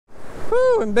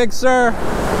Woo! In Big Sur,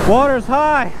 water's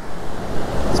high.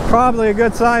 It's probably a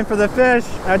good sign for the fish.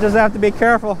 I just have to be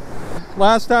careful.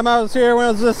 Last time I was here when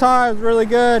it was this high, it was really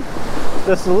good.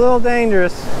 Just a little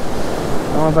dangerous.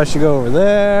 I don't know if I should go over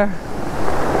there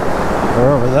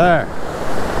or over there.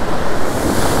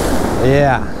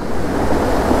 Yeah.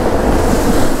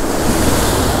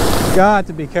 Got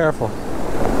to be careful.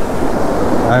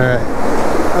 All right,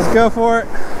 let's go for it.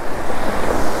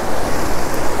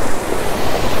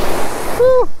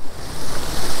 Woo.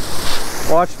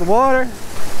 Watch the water.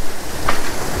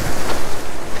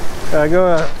 Gotta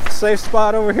go to a safe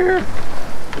spot over here.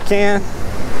 If you can.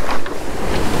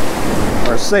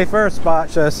 Or a safer spot,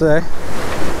 should I say.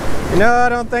 You know, I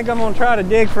don't think I'm gonna try to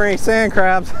dig for any sand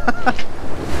crabs.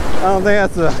 I don't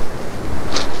think that's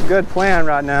a good plan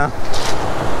right now.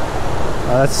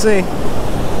 Let's see.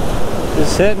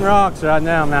 Just hitting rocks right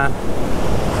now, man.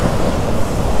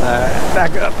 Alright,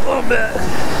 back up a little bit.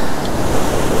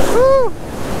 Woo!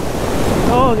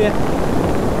 Oh yeah.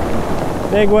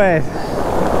 Big wave.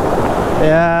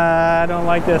 Yeah, I don't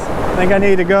like this. I think I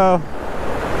need to go.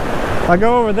 If I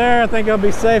go over there, I think it'll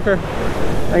be safer.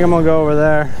 I think I'm gonna go over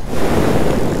there.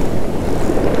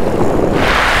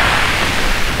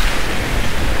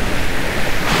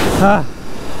 Ah.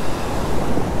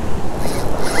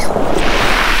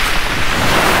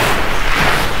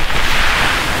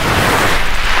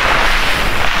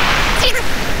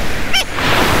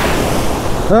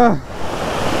 Ah.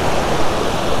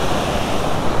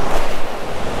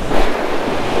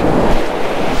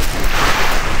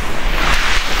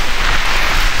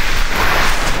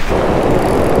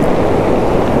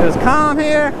 It was calm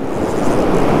here,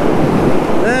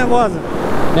 then it wasn't.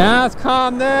 Now it's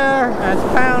calm there, and it's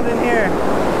pounding here.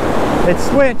 It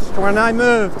switched when I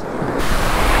moved.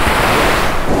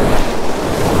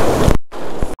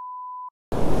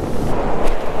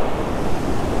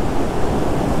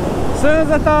 As soon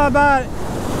as I thought about it,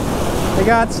 it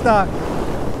got stuck.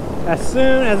 As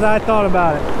soon as I thought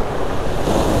about it.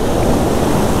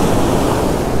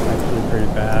 Actually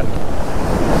pretty bad.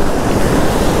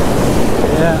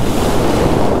 Yeah.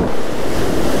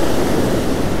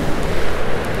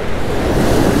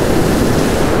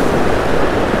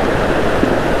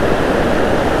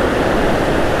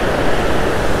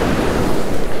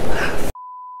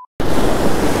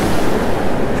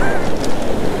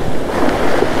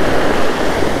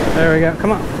 There we go.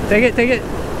 Come on. Take it, take it.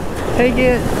 Take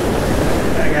it.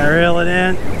 I gotta reel it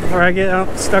in before I get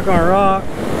stuck on a rock.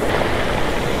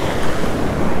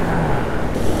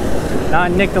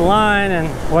 Not nick the line, and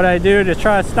what I do to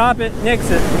try to stop it, nicks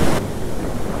it.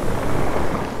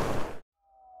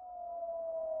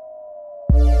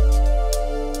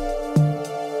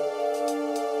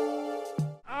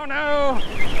 Oh no!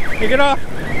 You get off.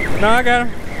 No, I got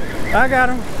him. I got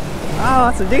him. Oh,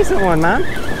 that's a decent one, man.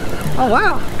 Oh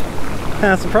wow.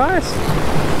 Kind of surprised.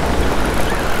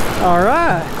 All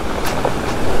right.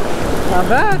 Not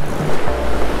bad.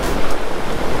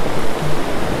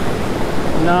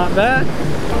 Not bad.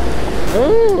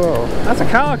 Ooh, that's a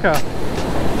calico.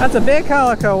 That's a big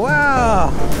calico.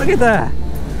 Wow. Look at that.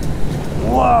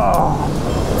 Whoa.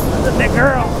 That's a big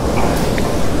girl.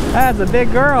 That's a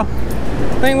big girl.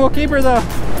 I think we'll keep her though.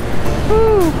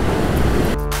 Woo.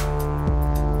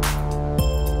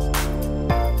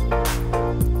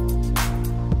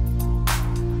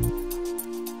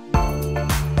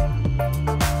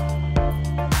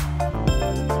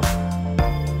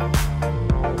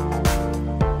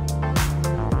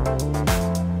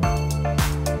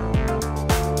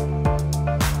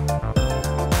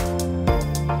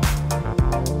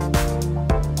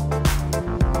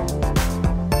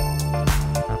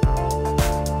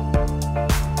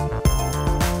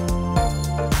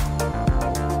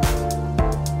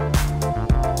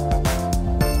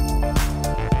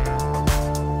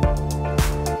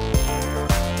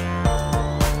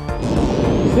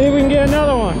 See if we can get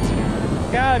another one.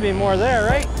 Gotta be more there,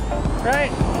 right? Right?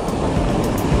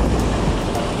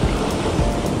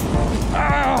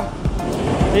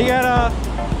 Oh! You got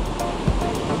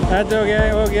that's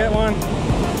okay, we'll get one.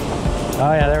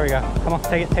 Oh yeah, there we go. Come on,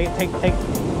 take it, take it, take it, take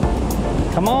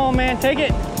it. Come on, man, take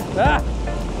it. Ah!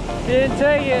 Didn't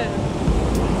take it.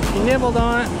 You nibbled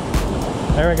on it.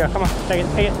 There we go, come on, take it,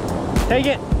 take it. Take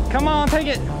it, come on, take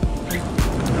it.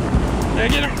 There,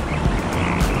 get him.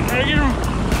 There, get him.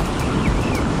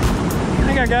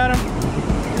 I think I got him.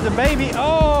 He's a baby.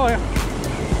 Oh,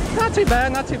 not too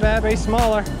bad, but he's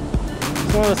smaller.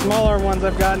 It's one of the smaller ones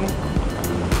I've gotten.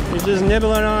 He's just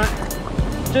nibbling on it.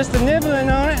 Just a nibbling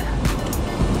on it.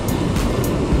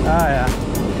 Oh yeah.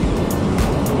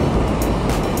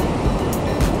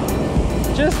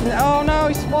 Just, oh no,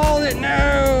 he swallowed it,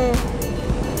 no.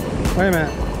 Wait a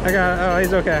minute. I got, oh,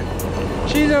 he's okay.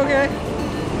 She's okay.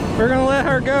 We're gonna let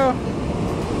her go.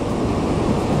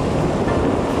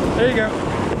 There you go.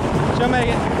 She'll make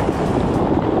it.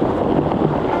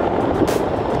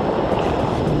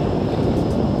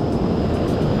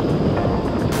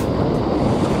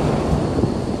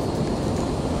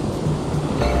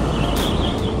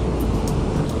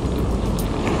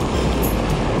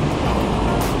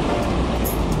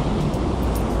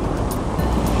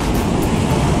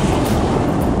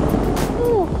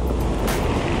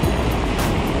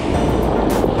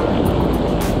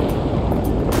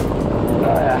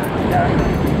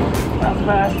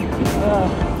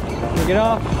 Get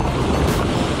off.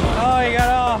 Oh, you got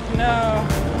off. No.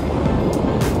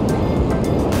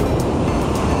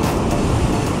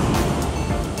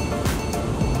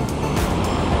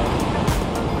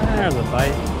 There's a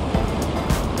bite.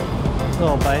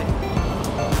 Little bite.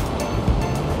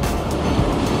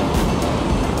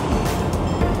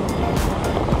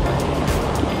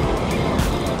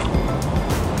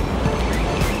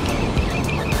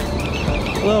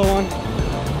 Little one.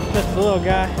 Just a little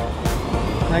guy.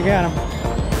 I got him.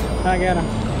 I got him.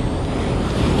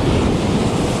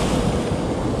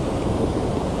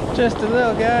 Just a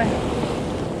little guy.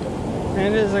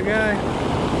 And it is a guy.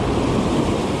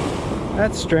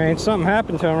 That's strange. Something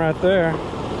happened to him right there.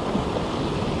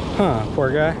 Huh, poor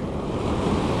guy.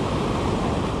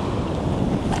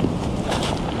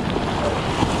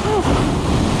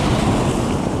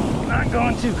 Not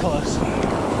going too close.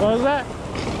 What was that?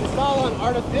 It's all on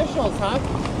artificials, huh?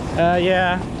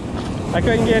 Yeah. I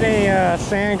couldn't get any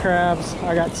sand crabs.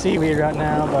 I got seaweed right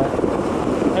now, but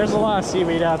there's a lot of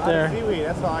seaweed out there. Seaweed,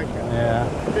 that's all I can. Yeah.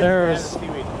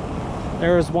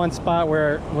 There was one spot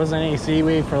where it wasn't any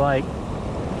seaweed for like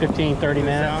 15, 30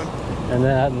 minutes. And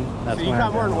then that's so you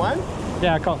caught more than one?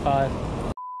 Yeah, I caught 5.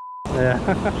 Yeah.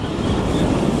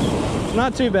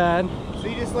 Not too bad. So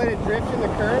you just let it drift in the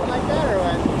current like that, or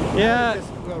what? Yeah. Just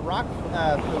the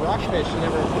rockfish, you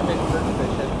never been bird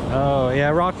fishing. Oh yeah,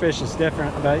 rockfish is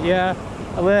different, but yeah,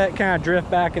 I let it kind of drift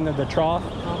back into the trough.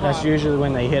 That's usually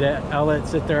when they hit it. I'll let it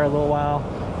sit there a little while,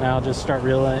 and I'll just start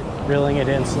reeling it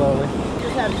in slowly. You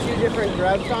just have 2 different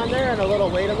grubs on there and a little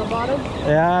weight on the bottom?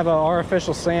 Yeah, I have an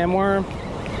artificial sandworm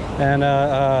and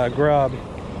a grub.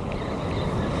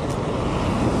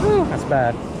 Whew, that's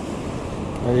bad.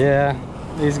 But yeah,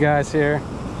 these guys here.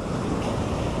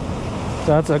 So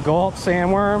that's a Gulp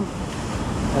Sandworm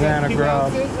and then a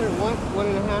grub. 2 ounces or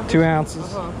 1.5? 2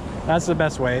 ounces. That's the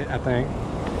best weight, I think.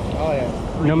 Oh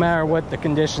yeah. No matter what the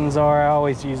conditions are, I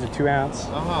always use a 2 ounce.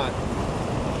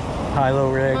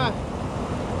 High-low rig.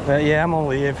 But yeah, I'm gonna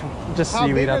leave. Just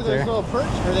seaweed up there. How big are those little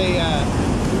perch? Are they?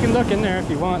 You can look in there if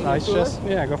you want. Nice, just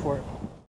yeah, go for it.